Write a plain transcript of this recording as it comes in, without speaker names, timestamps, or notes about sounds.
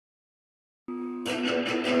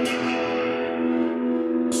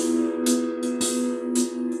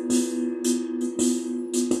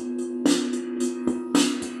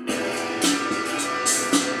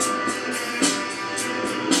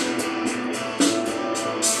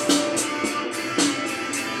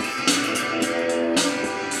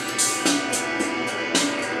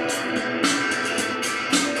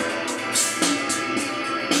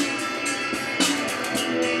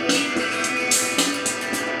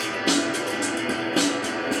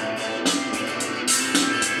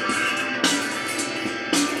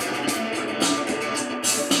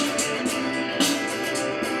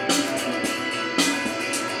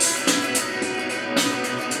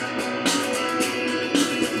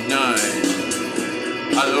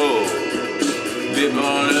Wir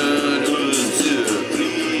wollen uns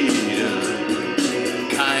zufrieden,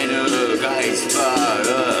 keine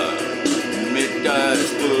Geistfahrer mit der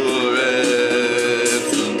Spur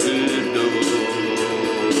zum Krypto,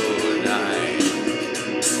 nein.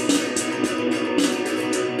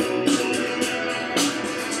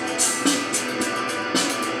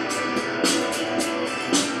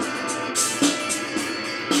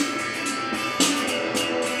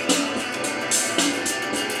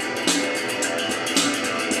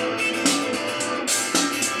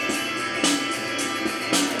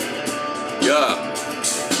 Ja,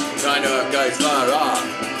 keine Geistfahrer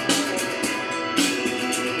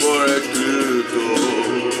vor Krypto,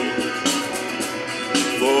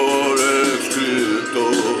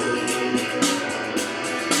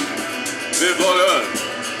 wir wollen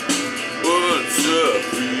uns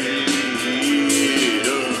zufrieden.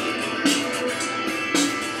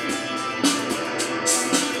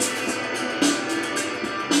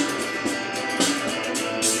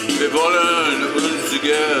 Wir wollen unser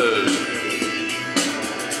Geld.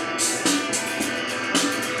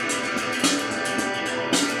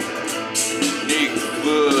 Nicht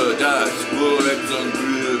für das Forex und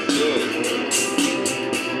Krypto.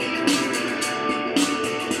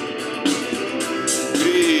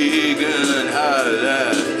 Gegen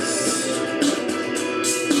alles.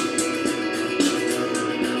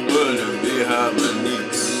 Und wir haben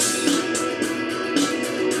nichts.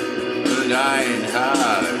 Und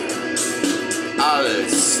Einheit.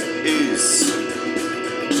 Alles ist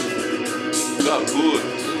kaputt.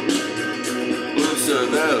 Unsere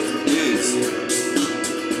Welt ist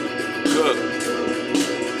kaputt.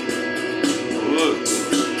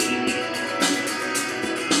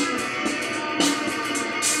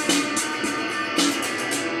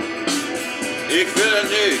 Ich will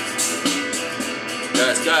nicht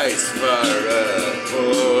das Geistfahrer.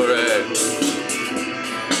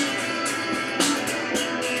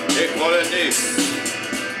 Ich will nicht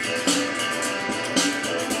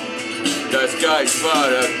das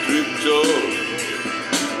Geistfahrer Krypto.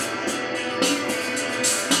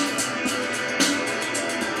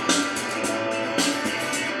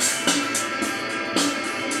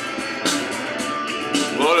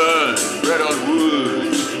 Wollen Bretton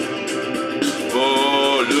Woods.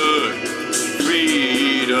 Wollen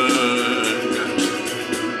Frieden.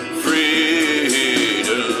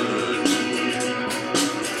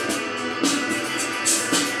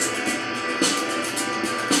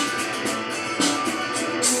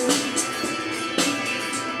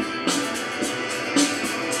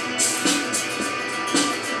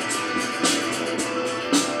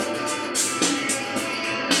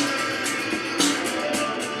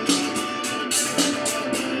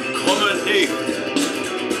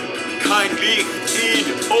 Kein Licht in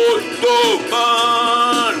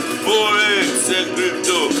Autobahn, Forex und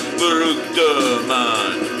Krypto, verrückter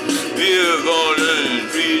Mann. Wir wollen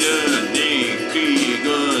Frieden, nicht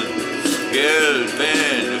kriegen, Geld,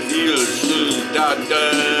 wenn viele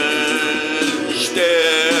Soldaten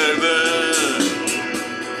sterben.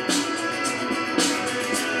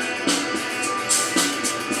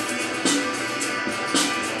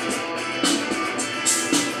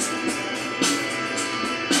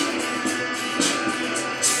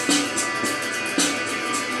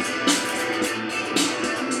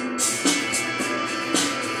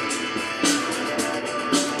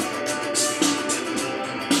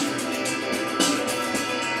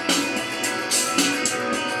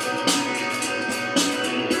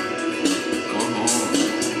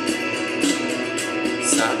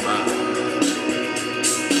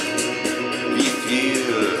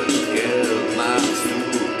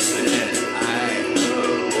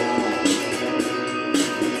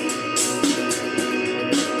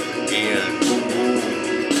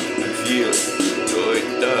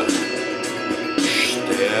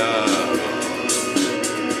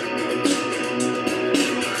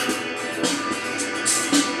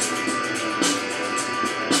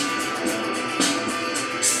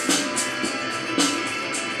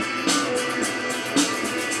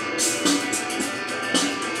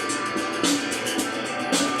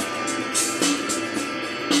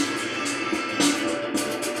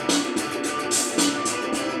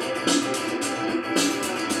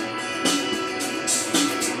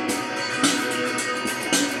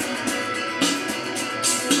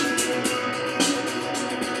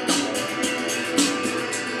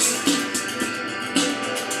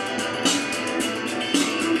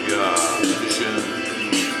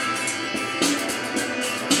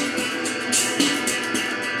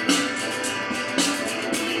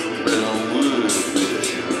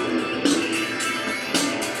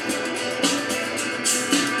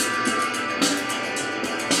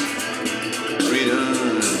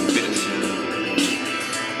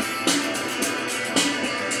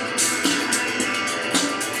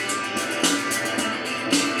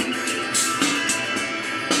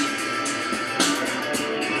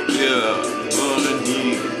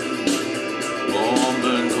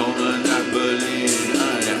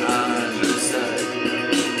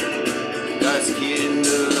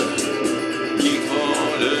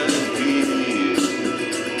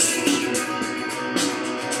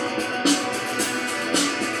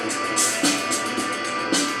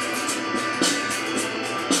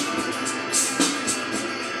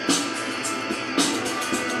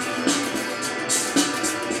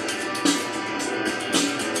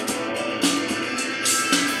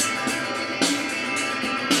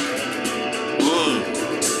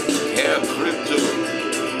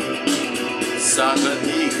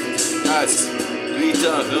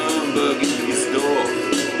 Greta Thunberg ist doof.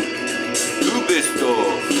 Du bist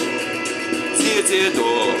doof. Sehr, sehr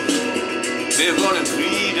doof. Wir wollen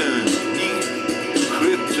Frieden, nicht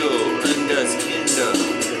Krypto und das Kinder.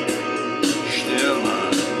 Sterben.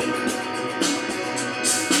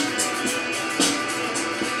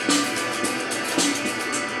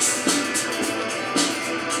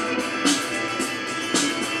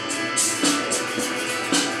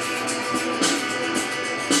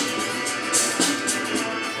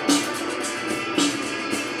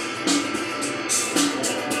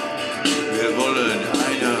 Wir wollen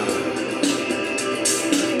eine,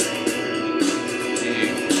 die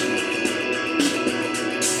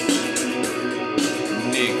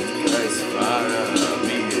nicht greifbarer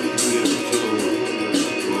wie Krypto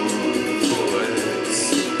und vorwärts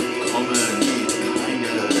kommen nicht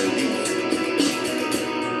keiner Licht,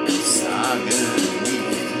 sagen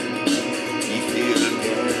nicht, wie viel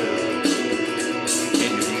Geld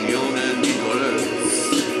in Millionen Dollars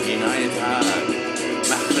in einem Tag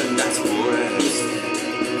machen das vorerst,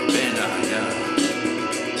 wenn einer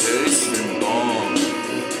Terroristenbomb.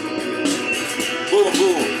 Boom,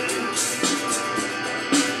 boom.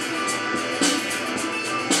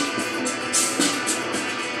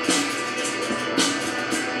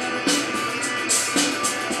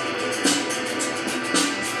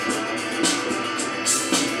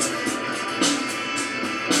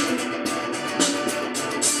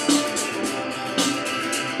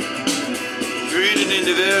 Frieden in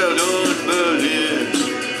der Welt und Berlin.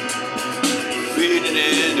 Frieden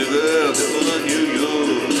in der Welt und New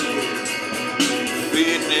York.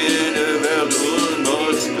 Frieden in der Welt und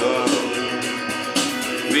Moskau.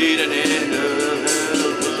 Frieden in der